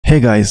Hey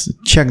guys,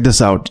 check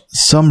this out.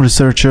 Some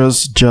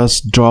researchers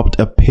just dropped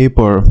a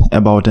paper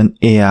about an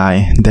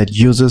AI that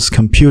uses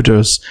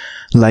computers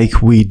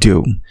like we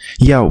do.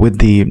 Yeah, with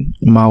the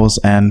mouse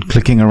and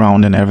clicking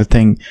around and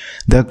everything.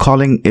 They're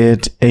calling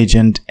it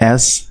Agent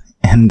S,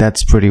 and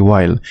that's pretty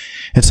wild.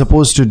 It's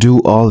supposed to do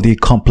all the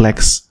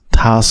complex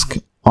tasks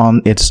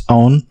on its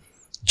own,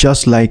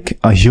 just like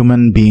a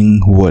human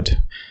being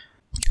would.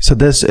 So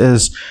this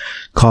is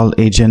called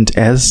Agent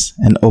S,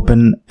 an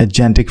open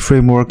agentic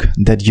framework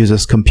that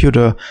uses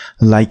computer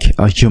like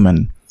a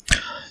human.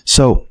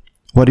 So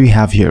what do we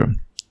have here?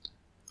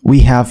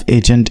 We have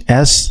Agent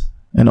S,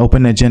 an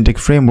open agentic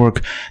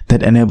framework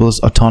that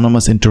enables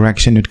autonomous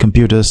interaction with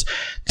computers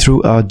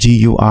through a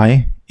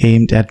GUI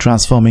aimed at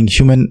transforming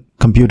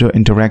human-computer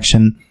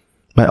interaction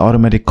by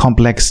automating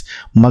complex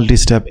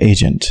multi-step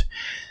agent.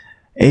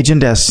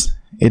 Agent S,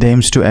 it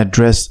aims to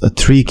address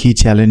three key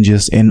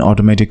challenges in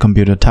automated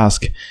computer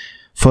tasks.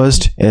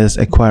 First is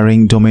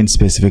acquiring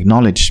domain-specific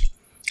knowledge.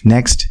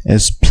 Next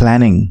is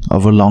planning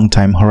over a long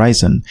time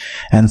horizon.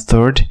 And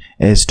third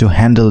is to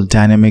handle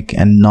dynamic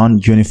and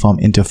non-uniform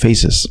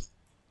interfaces.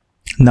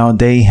 Now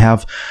they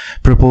have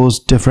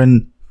proposed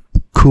different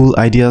cool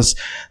ideas.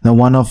 Now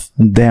one of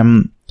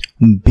them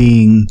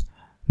being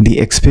the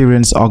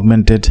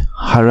Experience-Augmented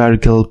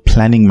Hierarchical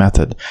planning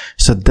method.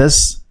 So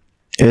this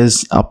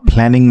is a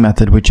planning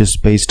method which is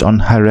based on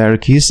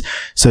hierarchies,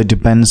 so it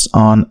depends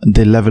on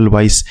the level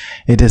wise.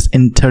 It is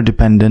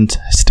interdependent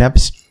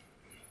steps,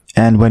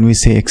 and when we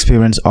say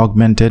experience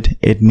augmented,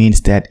 it means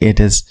that it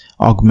is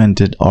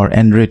augmented or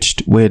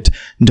enriched with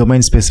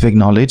domain specific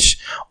knowledge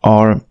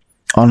or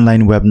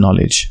online web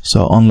knowledge.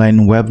 So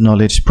online web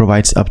knowledge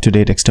provides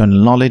up-to-date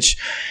external knowledge.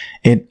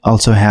 It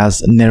also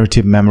has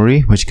narrative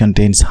memory, which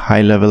contains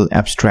high-level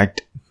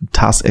abstract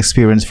task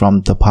experience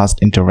from the past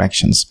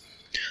interactions.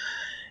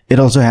 It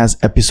also has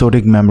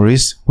episodic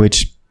memories,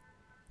 which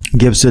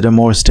gives it a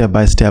more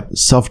step-by-step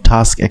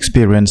subtask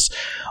experience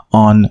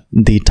on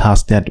the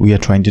task that we are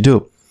trying to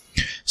do.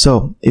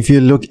 So if you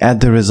look at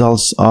the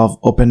results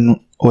of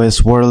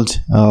OpenOS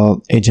World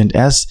Agent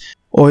S,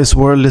 OS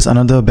World is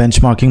another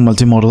benchmarking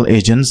multimodal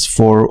agents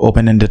for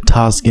open-ended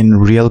tasks in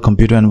real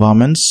computer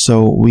environments.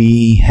 So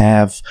we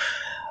have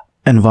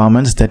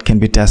environments that can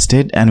be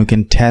tested, and we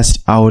can test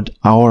out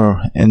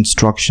our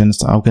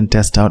instructions, we can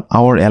test out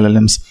our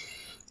LLMs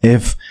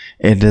if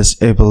it is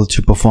able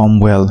to perform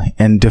well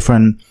in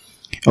different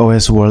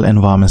OS World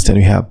environments that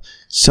we have.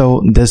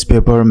 So this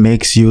paper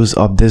makes use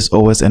of this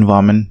OS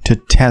environment to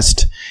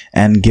test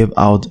and give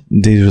out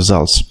the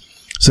results.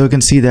 So you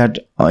can see that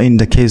in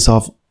the case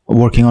of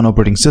working on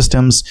operating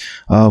systems,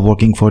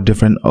 working for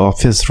different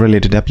office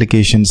related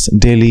applications,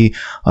 daily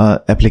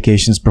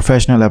applications,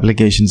 professional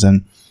applications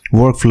and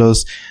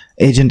workflows,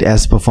 Agent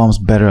S performs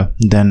better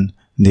than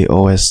the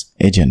OS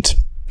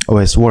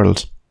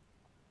World.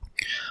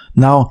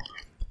 Now,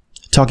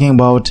 talking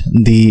about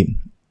the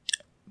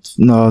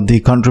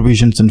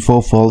contributions in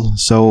fourfold.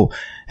 So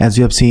as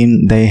you have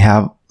seen, they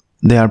are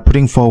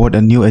putting forward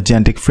a new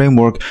agentic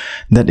framework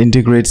that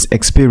integrates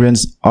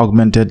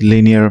experience-augmented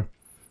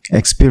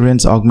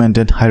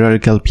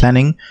hierarchical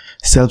planning,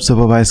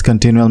 self-supervised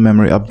continual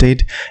memory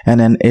update,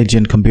 and an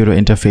agent computer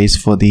interface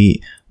for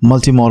the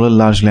multimodal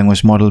large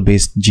language model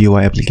based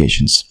GUI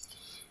applications.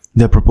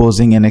 They're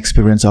proposing an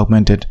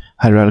experience-augmented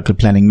hierarchical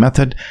planning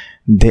method.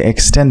 They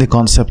extend the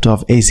concept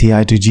of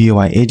ACI to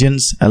GUI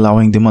agents,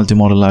 allowing the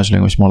multimodal large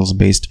language models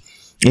based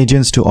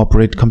agents to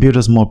operate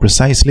computers more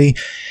precisely,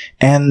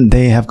 and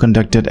they have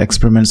conducted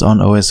experiments on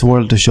OS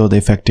World to show the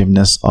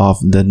effectiveness of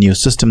the new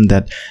system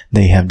that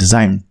they have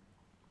designed.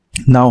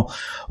 Now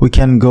we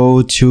can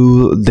go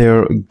to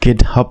their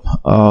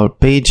GitHub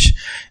page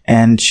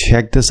and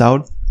check this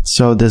out.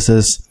 So this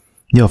is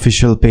the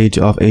official page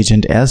of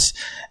Agent S,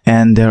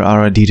 and there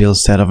are a detailed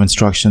set of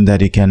instructions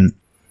that you can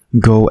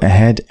go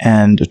ahead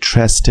and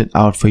test it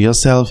out for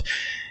yourself.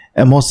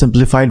 A more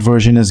simplified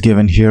version is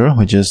given here,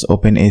 which is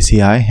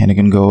OpenACI, and you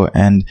can go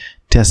and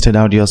test it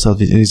out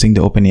yourself using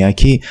the OpenAI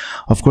key.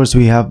 Of course,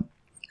 we have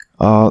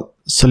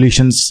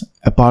solutions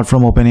apart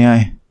from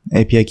OpenAI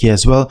API key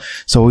as well.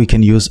 So we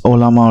can use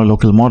Ollama or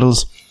local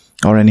models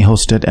or any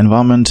hosted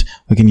environment.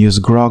 We can use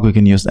Grok, we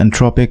can use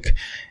Anthropic,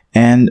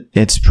 and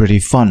it's pretty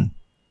fun.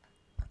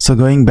 So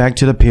going back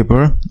to the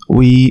paper,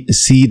 we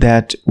see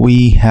that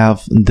we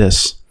have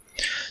this.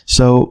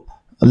 So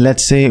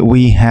let's say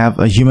we have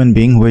a human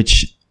being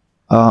which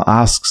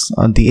asks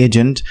the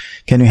agent,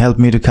 can you help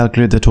me to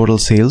calculate the total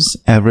sales,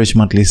 average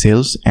monthly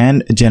sales,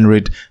 and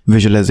generate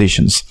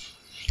visualizations.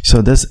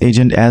 So this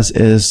Agent S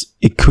is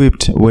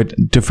equipped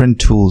with different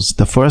tools.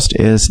 The first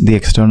is the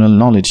external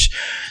knowledge.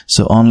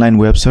 So online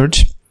web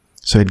search.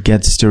 So it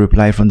gets to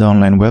reply from the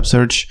online web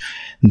search.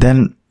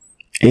 Then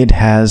it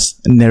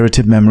has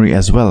narrative memory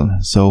as well.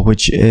 So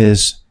which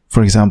is,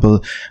 for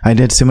example, I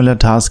did similar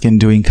task in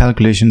doing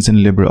calculations in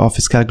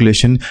LibreOffice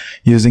calculation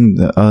using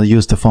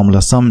use the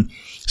formula sum.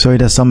 So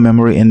it has some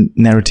memory in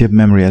narrative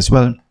memory as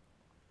well.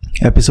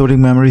 Episodic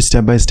memory,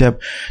 step by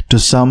step. To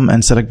sum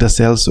and select the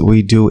cells,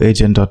 we do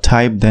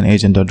agent.type, then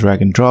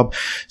agent.drag and drop.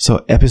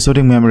 So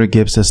episodic memory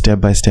gives a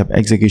step-by-step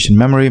execution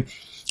memory.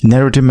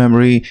 Narrative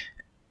memory,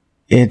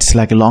 it's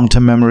like a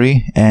long-term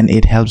memory, and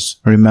it helps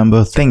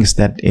remember things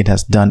that it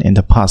has done in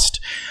the past.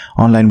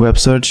 Online web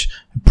search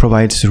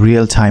provides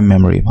real-time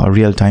memory or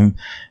real-time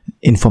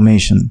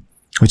information,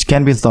 which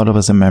can be thought of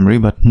as a memory,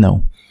 but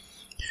no.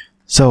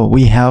 So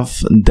we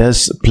have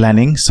this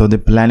planning. So the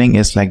planning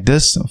is like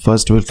this.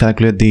 First, we'll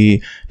calculate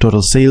the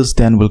total sales,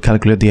 then we'll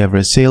calculate the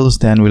average sales,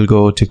 then we'll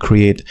go to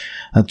create,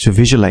 to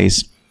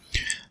visualize.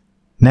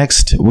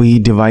 Next, we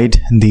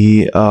divide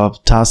the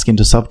task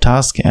into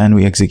subtasks and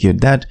we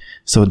execute that.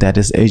 So that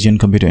is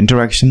agent-computer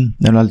interaction.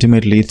 And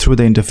ultimately, through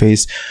the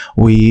interface,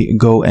 we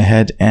go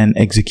ahead and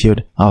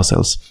execute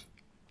ourselves.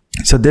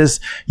 So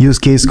this use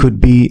case could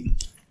be,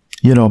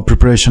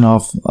 preparation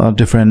of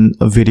different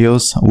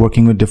videos,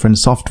 working with different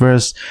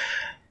softwares,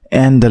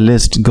 and the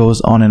list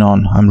goes on and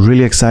on. I'm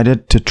really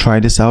excited to try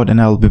this out, and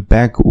I'll be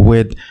back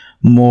with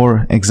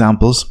more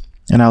examples,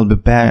 and I'll be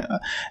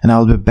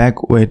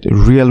back with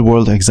real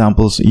world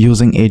examples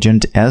using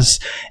Agent S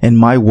in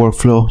my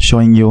workflow,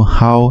 showing you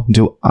how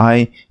do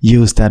I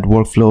use that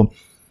workflow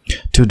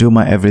to do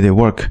my everyday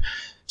work.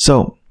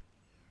 So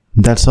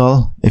that's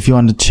all. If you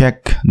want to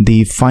check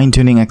the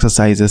fine-tuning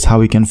exercises,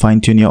 how you can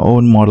fine-tune your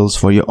own models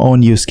for your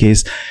own use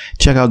case,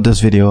 check out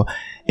this video.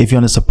 If you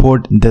want to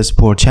support this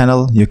poor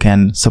channel, you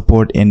can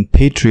support in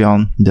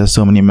Patreon. There's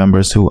so many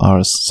members who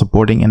are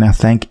supporting, and I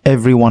thank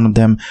every one of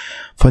them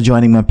for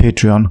joining my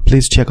Patreon.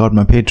 Please check out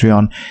my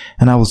Patreon,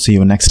 and I will see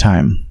you next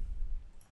time.